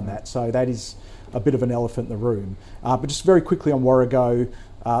on that. So that is a bit of an elephant in the room. But just very quickly on Warrego,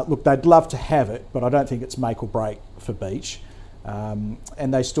 look, they'd love to have it, but I don't think it's make or break for Beach. And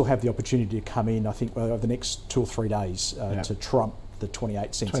they still have the opportunity to come in, I think, over the next 2 or 3 days to trump the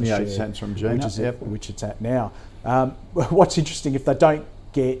 28 cents 28 a share, cents from June, which it's at now. What's interesting, if they don't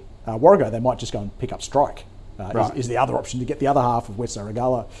get Warrego, they might just go and pick up Strike, is the other option to get the other half of West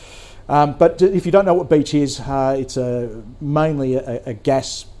Erregulla. But if you don't know what Beach is, it's mainly a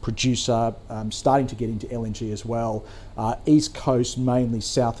gas producer, starting to get into LNG as well. East Coast, mainly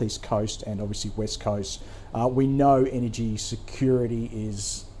Southeast Coast, and obviously West Coast. We know energy security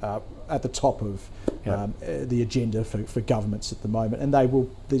is at the top of the agenda for governments at the moment, and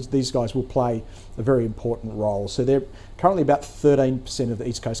these guys will play a very important role. So they're currently about 13% of the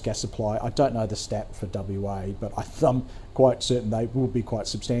East Coast gas supply. I don't know the stat for WA, but I'm quite certain they will be quite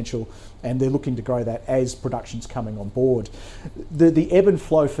substantial, and they're looking to grow that as production's coming on board. The ebb and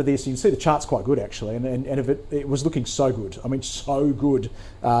flow for this, you can see the chart's quite good actually, and if it was looking so good. I mean, so good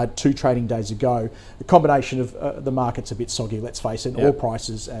 2 trading days ago. The combination of the market's a bit soggy, let's face it. Oil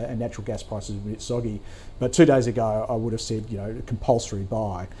prices and natural gas prices are a bit soggy. But 2 days ago, I would have said, compulsory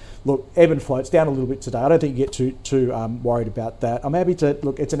buy. Look, ebb and flow, it's down a little bit today. I don't think you get too worried about that. I'm happy to,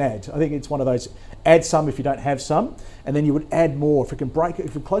 look, it's an add. I think it's one of those, add some if you don't have some, and then you would add more. If it can break it,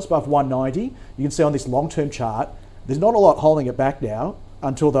 if we're close above 190, you can see on this long-term chart, there's not a lot holding it back now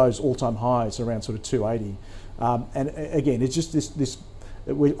until those all-time highs around sort of 280. And again, it's just this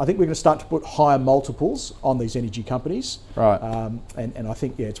I think we're going to start to put higher multiples on these energy companies, right? And I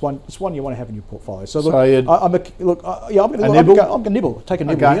think it's one you want to have in your portfolio. So look, I'm going to nibble, take a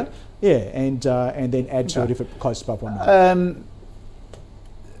nibble here, and then add to it if it's close above 190.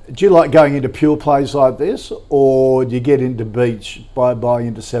 Do you like going into pure plays like this, or do you get into Beach by buying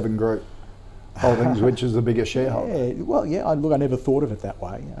into Seven Group Holdings, which is the biggest shareholder? I never thought of it that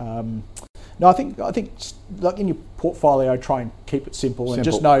way. No, I think like in your portfolio, try and keep it simple and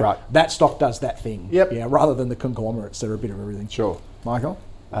just know that stock does that thing. Yeah, rather than the conglomerates that are a bit of everything. Sure. Michael?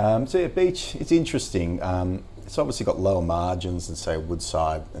 Beach, it's interesting. It's obviously got lower margins than, say,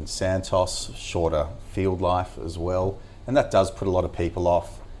 Woodside and Santos, shorter field life as well. And that does put a lot of people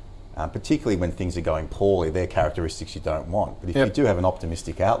off, particularly when things are going poorly. They're characteristics you don't want. But if you do have an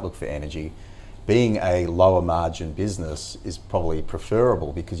optimistic outlook for energy, being a lower margin business is probably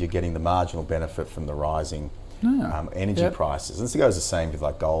preferable because you're getting the marginal benefit from the rising energy prices. And this goes the same with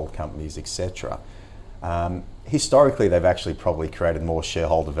like gold companies, etc. Historically, they've actually probably created more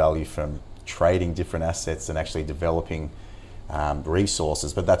shareholder value from trading different assets than actually developing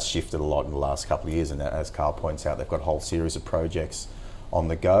resources, but that's shifted a lot in the last couple of years. And as Carl points out, they've got a whole series of projects on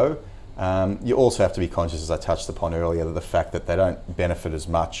the go. You also have to be conscious, as I touched upon earlier, of the fact that they don't benefit as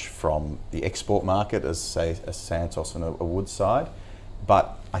much from the export market as, say, a Santos and a Woodside.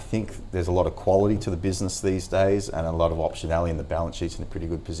 But I think there's a lot of quality to the business these days and a lot of optionality, and the balance sheet's in a pretty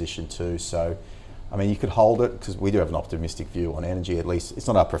good position too. So, I mean, you could hold it because we do have an optimistic view on energy. At least it's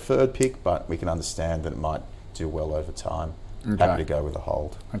not our preferred pick, but we can understand that it might do well over time. Okay. Happy to go with a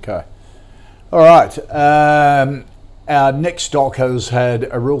hold. Okay. All right. Our next stock has had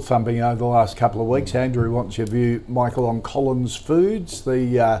a real thumping over the last couple of weeks. Andrew wants your view, Michael, on Collins Foods.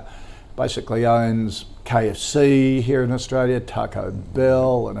 The basically owns KFC here in Australia, Taco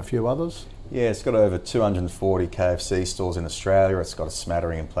Bell, and a few others. Yeah, it's got over 240 KFC stores in Australia. It's got a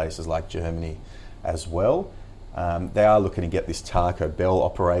smattering in places like Germany as well. They are looking to get this Taco Bell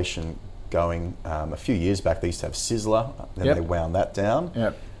operation going. A few years back, they used to have Sizzler, then Yep. they wound that down.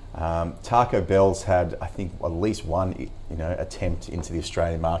 Yep. Taco Bell's had, I think, at least one attempt into the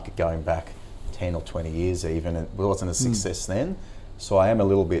Australian market going back 10 or 20 years even, and it wasn't a success then. So I am a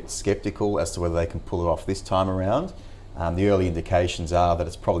little bit sceptical as to whether they can pull it off this time around. The early indications are that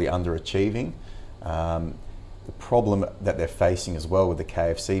it's probably underachieving. The problem that they're facing as well with the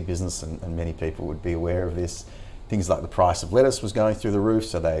KFC business, and many people would be aware of this, things like the price of lettuce was going through the roof,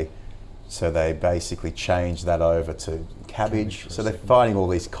 so they basically changed that over to cabbage. So they're fighting all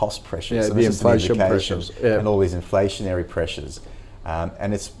these cost pressures. Yeah, so the this is an inflation indication, pressures, yeah. and all these inflationary pressures.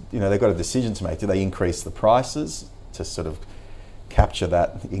 And it's, they've got a decision to make. Do they increase the prices to sort of capture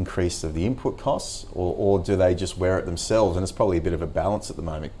that increase of the input costs, or do they just wear it themselves? And it's probably a bit of a balance at the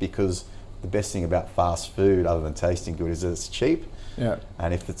moment, because the best thing about fast food, other than tasting good, is that it's cheap. Yeah.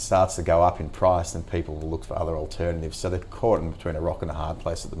 And if it starts to go up in price, then people will look for other alternatives. So they're caught in between a rock and a hard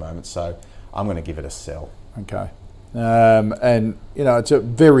place at the moment. So I'm going to give it a sell. Okay. And, it's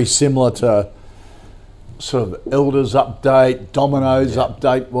very similar to sort of Elders update, Domino's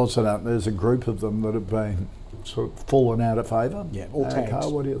update, wasn't it? There's a group of them that have been sort of fallen out of favour. Yeah, all tagged.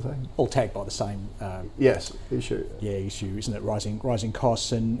 Carl, what do you think? All tagged by the same Yes, issue. issue, isn't it? Rising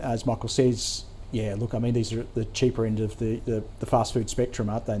costs, and as Michael says, yeah, look, I mean, these are the cheaper end of the fast food spectrum,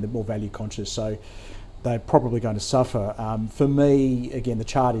 aren't they? And the more value conscious, so they're probably going to suffer. For me, again, the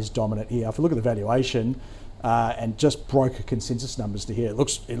chart is dominant here. If I look at the valuation and just broker consensus numbers to here,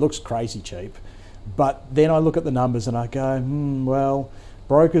 it looks crazy cheap. But then I look at the numbers and I go, well,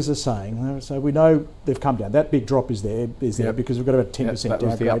 brokers are saying, so we know they've come down. That big drop is there Yep. because we've got about 10% That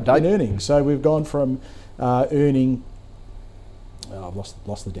was the downgrade update. in earnings. So we've gone from earning. Oh, I've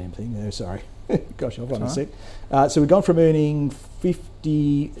lost the damn thing there. Sorry, gosh, I've lost a sec. So we've gone from earning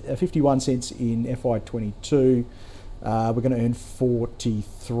 51 cents in FY22. We're going to earn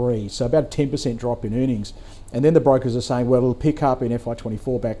 43. So about a 10% drop in earnings. And then the brokers are saying, well, it'll pick up in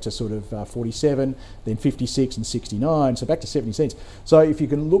FY24 back to sort of 47, then 56 and 69, so back to 70 cents. So if you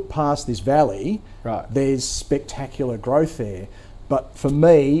can look past this valley, Right. there's spectacular growth there. But for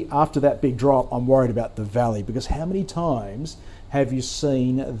me, after that big drop, I'm worried about the valley, because how many times have you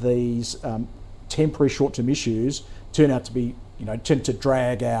seen these temporary short-term issues turn out to be, tend to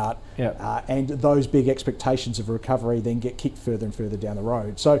drag out, and those big expectations of recovery then get kicked further and further down the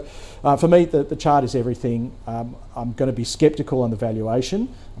road. So for me, the chart is everything. I'm going to be sceptical on the valuation.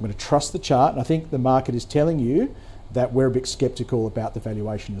 I'm going to trust the chart, and I think the market is telling you that we're a bit sceptical about the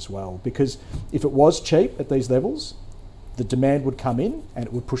valuation as well, because if it was cheap at these levels, the demand would come in and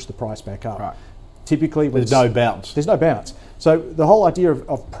it would push the price back up. Right. Typically, There's no bounce. There's no bounce. So the whole idea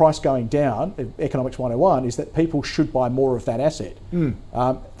of price going down, Economics 101, is that people should buy more of that asset.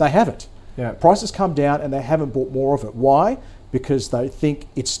 They haven't. Yeah. Prices come down and they haven't bought more of it. Why? Because they think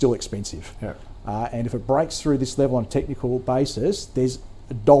it's still expensive. Yeah. And if it breaks through this level on a technical basis, there's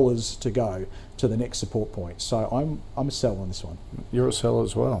dollars to go to the next support point. So I'm a sell on this one. You're a seller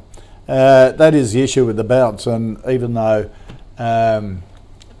as well. That is the issue with the bounce, and even though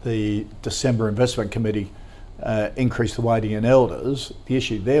the December Investment Committee increased the weighting in Elders, the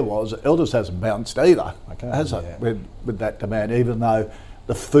issue there was Elders hasn't bounced either, has it, with that demand, even though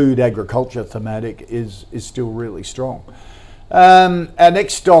the food agriculture thematic is still really strong. Our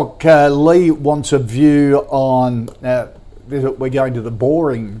next stock, Lee wants a view on, we're going to the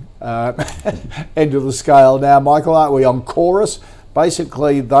boring end of the scale now, Michael, aren't we, on Chorus?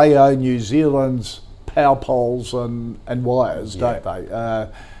 Basically, they own New Zealand's power poles and wires, don't they?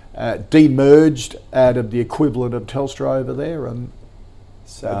 Demerged out of the equivalent of Telstra over there, and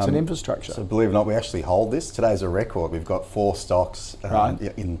so it's an infrastructure. So believe it or not, we actually hold this. Today's a record. We've got 4 stocks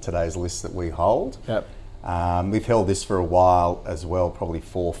in today's list that we hold. Yep. We've held this for a while as well, probably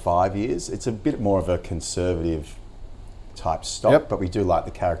 4 or 5 years. It's a bit more of a conservative type stock, but we do like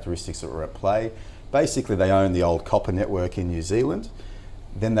the characteristics that were at play. Basically, they own the old copper network in New Zealand.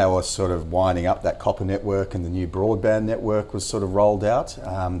 Then they were sort of winding up that copper network, and the new broadband network was sort of rolled out.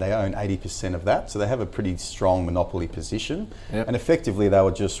 They own 80% of that, so they have a pretty strong monopoly position. Yep. And effectively, they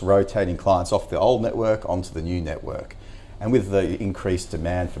were just rotating clients off the old network onto the new network. And with the increased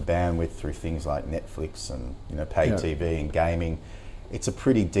demand for bandwidth through things like Netflix and pay TV and gaming, it's a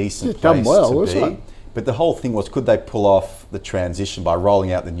pretty decent place to be. But the whole thing was, could they pull off the transition by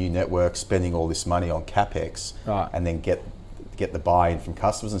rolling out the new network, spending all this money on CapEx, and then get the buy-in from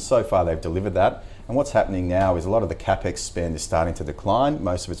customers? And so far they've delivered that. And what's happening now is a lot of the CapEx spend is starting to decline.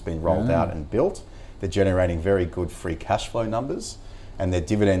 Most of it's been rolled out and built. They're generating very good free cash flow numbers. and their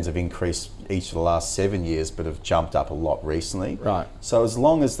dividends have increased each of the last 7 years, but have jumped up a lot recently. Right. So as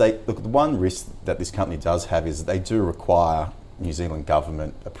long as they look, the one risk that this company does have is that they do require New Zealand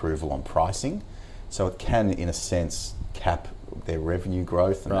government approval on pricing, so it can, in a sense, cap their revenue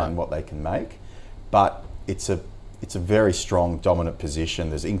growth and what they can make. But it's a very strong, dominant position.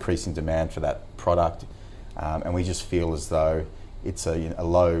 There's increasing demand for that product, and we just feel as though it's a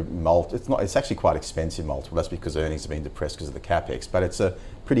low multiple. It's actually quite expensive multiple. That's because earnings have been depressed because of the capex. But it's a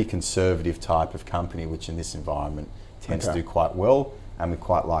pretty conservative type of company, which in this environment tends to do quite well. And we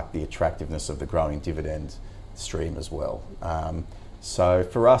quite like the attractiveness of the growing dividend stream as well. So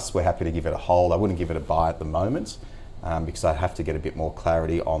for us, we're happy to give it a hold. I wouldn't give it a buy at the moment because I'd have to get a bit more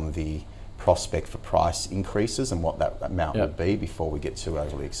clarity on the prospect for price increases and what that amount would be before we get too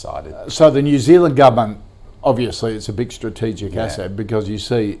overly excited. So the New Zealand government, obviously it's a big strategic asset because you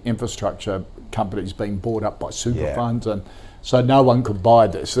see infrastructure companies being bought up by super funds, and so no one could buy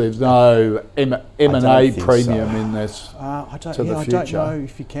this. There's no M&A premium in this I don't future. know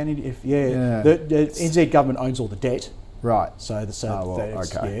if you can. The NZ government owns all the debt. Right. So and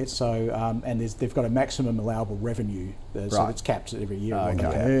they've got a maximum allowable revenue, so it's capped every year what they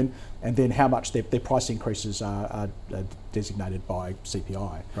can earn, and then how much their price increases are designated by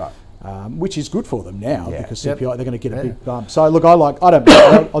CPI. Right. Which is good for them now because CPI they're going to get a big bump. So look,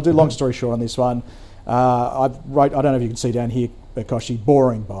 I'll do long story short on this one. I don't know if you can see down here, Koshi,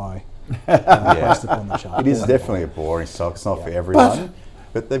 boring buy. Based upon the chart. It is definitely a boring stock. It's not for everyone.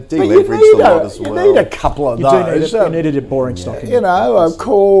 But they've deleveraged a lot as well. You need a couple of those. You needed a boring stock. A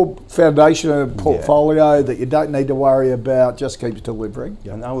core foundation of a portfolio that you don't need to worry about, just keeps delivering.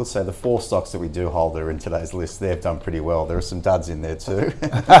 Yeah, and I will say the 4 stocks that we do hold that are in today's list, they've done pretty well. There are some duds in there too.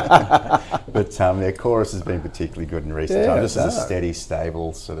 But their chorus has been particularly good in recent times. This is a steady,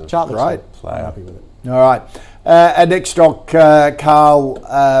 stable sort of player. I'm happy with it. All right. Our next stock, Carl,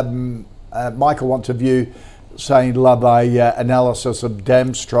 Michael wants a view, saying love a analysis of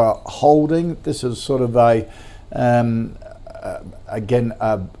Damstra Holding. This is sort of a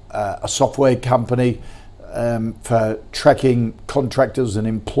software company for tracking contractors and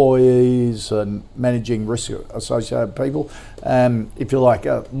employees and managing risk associated people. If you like,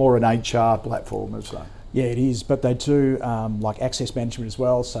 more an HR platform as well. Yeah, it is, but they do like access management as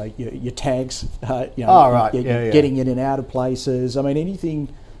well. So your tags, getting in and out of places. I mean, anything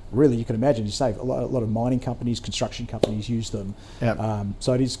really you can imagine. You save a lot of mining companies, construction companies use them. Yep.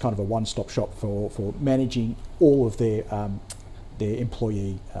 So it is kind of a one-stop shop for managing all of their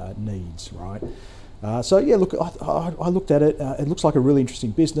employee needs, right? Look, I looked at it. It looks like a really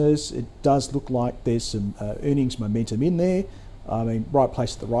interesting business. It does look like there's some earnings momentum in there. I mean, right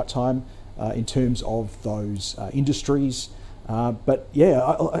place at the right time in terms of those industries.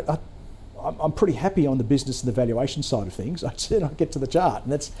 I'm pretty happy on the business and the valuation side of things. I said I'd get to the chart,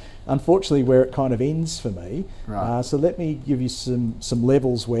 and that's unfortunately where it kind of ends for me. Right. So let me give you some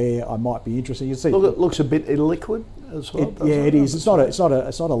levels where I might be interested. You see, look, it looks a bit illiquid as well. It is. It's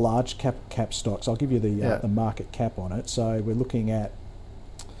not a large cap stock. So I'll give you the market cap on it. So we're looking at.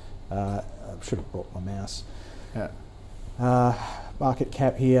 I should have brought my mouse. Yeah. Market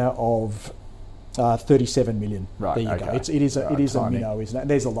cap here of 37 million. Right. There you go. It is a minnow, isn't it?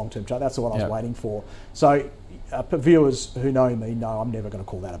 There's a long-term chart. That's what I was waiting for. So viewers who know me know I'm never going to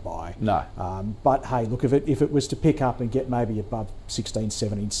call that a buy. No. But hey, look, if it was to pick up and get maybe above 16,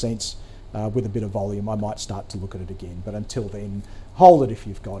 17 cents with a bit of volume, I might start to look at it again. But until then, hold it if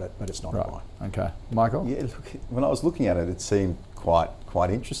you've got it, but it's not a buy. Okay. Michael? Yeah, look, when I was looking at it, it seemed quite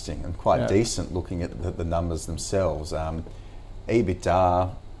interesting and quite decent looking at the numbers themselves.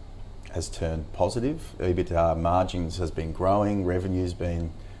 EBITDA has turned positive. EBITDA margins has been growing. Revenue's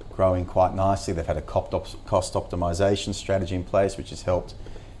been growing quite nicely. They've had a cost optimization strategy in place, which has helped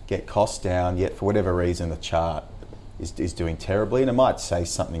get costs down. Yet, for whatever reason, the chart is doing terribly. And it might say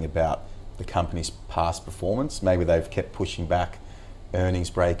something about the company's past performance. Maybe they've kept pushing back earnings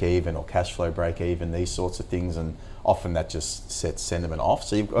break even or cash flow break even, these sorts of things. And often that just sets sentiment off.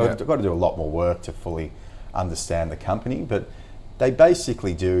 So you've got to do a lot more work to fully understand the company. But they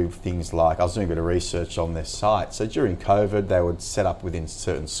basically do things like, I was doing a bit of research on their site. So during COVID, they would set up within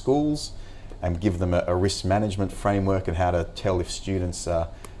certain schools and give them a risk management framework and how to tell if students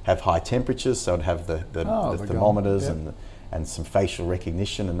have high temperatures. So it'd have the thermometers and some facial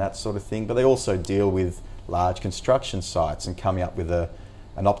recognition and that sort of thing. But they also deal with large construction sites and coming up with an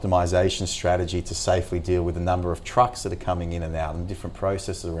optimization strategy to safely deal with the number of trucks that are coming in and out and different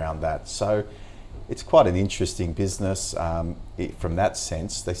processes around that. So it's quite an interesting business from that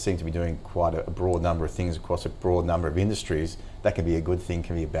sense. They seem to be doing quite a broad number of things across a broad number of industries. That can be a good thing,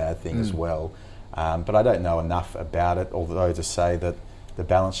 can be a bad thing as well. But I don't know enough about it, although to say that the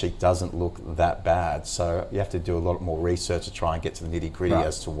balance sheet doesn't look that bad. So you have to do a lot more research to try and get to the nitty-gritty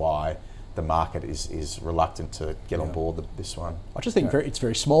as to why the market is reluctant to get on board this one. I just think it's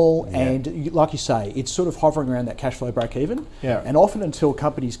very small, and like you say, it's sort of hovering around that cash flow break even. Yeah. And often until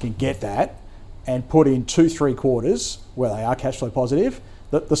companies can get that and put in 2-3 quarters where they are cash flow positive,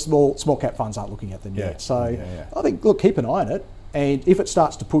 the small cap funds aren't looking at them yet. So I think, look, keep an eye on it, and if it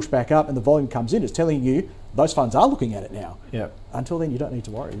starts to push back up and the volume comes in, it's telling you those funds are looking at it now. Yeah. Until then, you don't need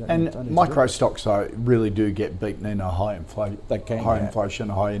to worry. And micro stocks, though, really do get beaten in a high inflation,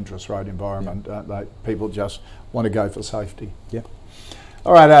 high interest rate environment, don't they? People just want to go for safety. Yeah.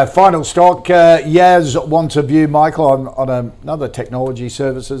 All right, final stock. Yaz wants a view, Michael, on another technology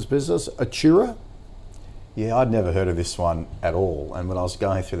services business, Atturra. Yeah, I'd never heard of this one at all. And when I was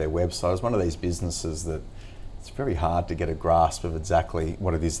going through their website, it was one of these businesses that it's very hard to get a grasp of exactly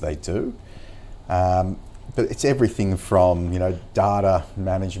what it is they do. But it's everything from, data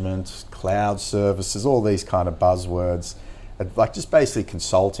management, cloud services, all these kind of buzzwords, like just basically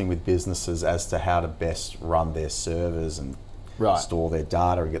consulting with businesses as to how to best run their servers and store their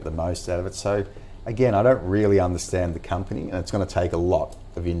data and get the most out of it. So again, I don't really understand the company, and it's going to take a lot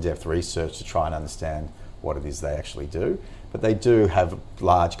of in-depth research to try and understand what it is they actually do. But they do have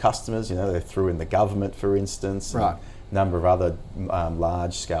large customers, they're through in the government, for instance, and a number of other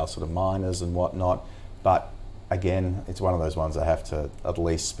large-scale sort of miners and whatnot. But again, it's one of those ones I have to at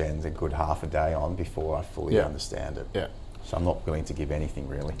least spend a good half a day on before I fully understand it. Yeah. So I'm not willing to give anything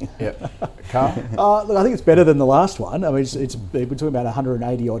really. Yeah. Carl? Look, I think it's better than the last one. I mean, we're talking about a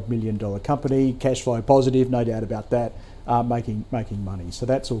 $180 million company, cash flow positive, no doubt about that, making money. So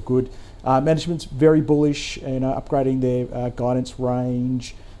that's all good. Management's very bullish, upgrading their guidance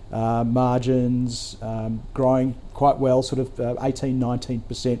range, margins, growing quite well, sort of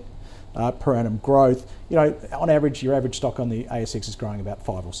 18-19%. Per annum growth. On average, your average stock on the ASX is growing about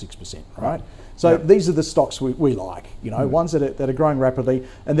 5 or 6%, right? So these are the stocks we like, ones that are growing rapidly,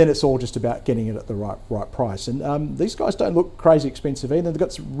 and then it's all just about getting it at the right price. And these guys don't look crazy expensive either. They've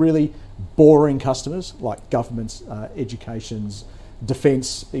got some really boring customers like governments, educations,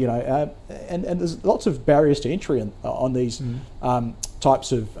 defence, and there's lots of barriers to entry on these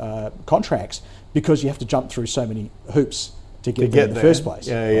types of contracts because you have to jump through so many hoops to get there in the first place.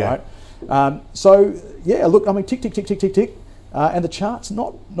 Right? Look, I mean, tick, tick, tick, tick, tick, tick, and the chart's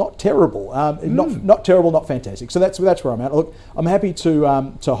not terrible, not terrible, not fantastic. So that's where I'm at. Look, I'm happy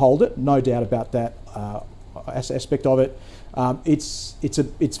to hold it, no doubt about that aspect of it. It's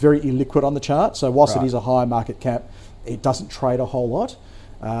very illiquid on the chart, so whilst it is a high market cap, it doesn't trade a whole lot.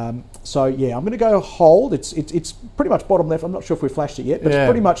 I'm going to go hold. It's pretty much bottom left. I'm not sure if we flashed it yet, but it's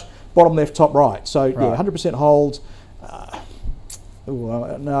pretty much bottom left, top right. So 100% hold.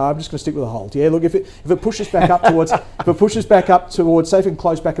 No, I'm just going to stick with a hold. Yeah, look, if it pushes back up towards, say if it can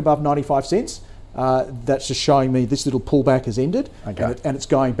close back above 95 cents, that's just showing me this little pullback has ended, and it's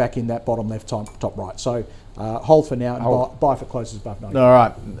going back in that bottom left, top right. So hold for now and buy if it closes above 95. All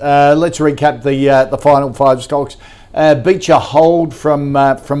right, let's recap the final 5 stocks. Beecher hold from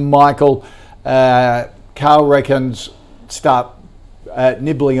Michael. Carl reckons start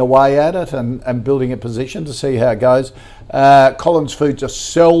nibbling away at it and building a position to see how it goes. Collins Foods a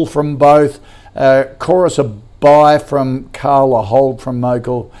sell from both. Chorus a buy from Carl, a hold from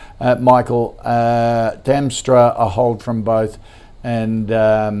Michael. Damstra a hold from both, and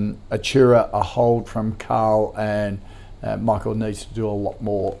Atturra a hold from Carl, and Michael needs to do a lot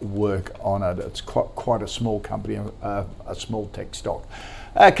more work on it. It's quite a small company, a small tech stock.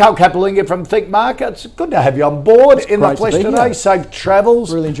 Carl Capolinga from Think Markets, good to have you on board in the flesh today. Safe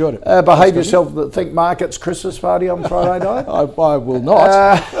travels. Really enjoyed it. Behave yourself at the Think Markets Christmas party on Friday night. I will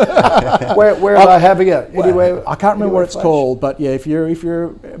not. Where are they having it? I can't remember what it's called, but if you're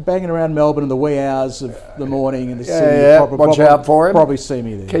banging around Melbourne in the wee hours of the morning in the city, watch out for him. Probably see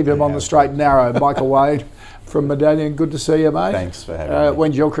me there. Keep him on the straight and narrow. Michael Wade from Medallion, good to see you, mate. Thanks for having me.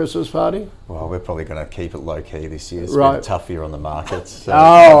 When's your Christmas party? Well, we're probably going to keep it low key this year. It's been a tough year on the markets. So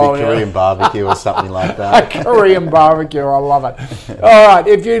maybe Korean barbecue or something like that. Korean barbecue, I love it. All right,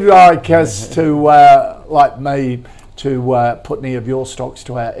 if you'd like us to, like me, to put any of your stocks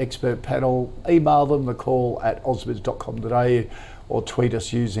to our expert panel, email them the call at ausbiz.com.au or tweet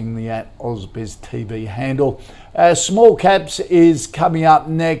us using the @AusbizTV handle. Small Caps is coming up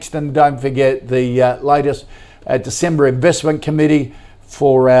next, and don't forget the latest December investment committee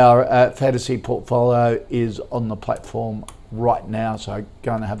for our fantasy portfolio is on the platform right now, so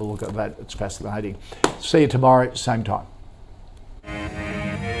go and have a look at that. It's fascinating. See you tomorrow, same time.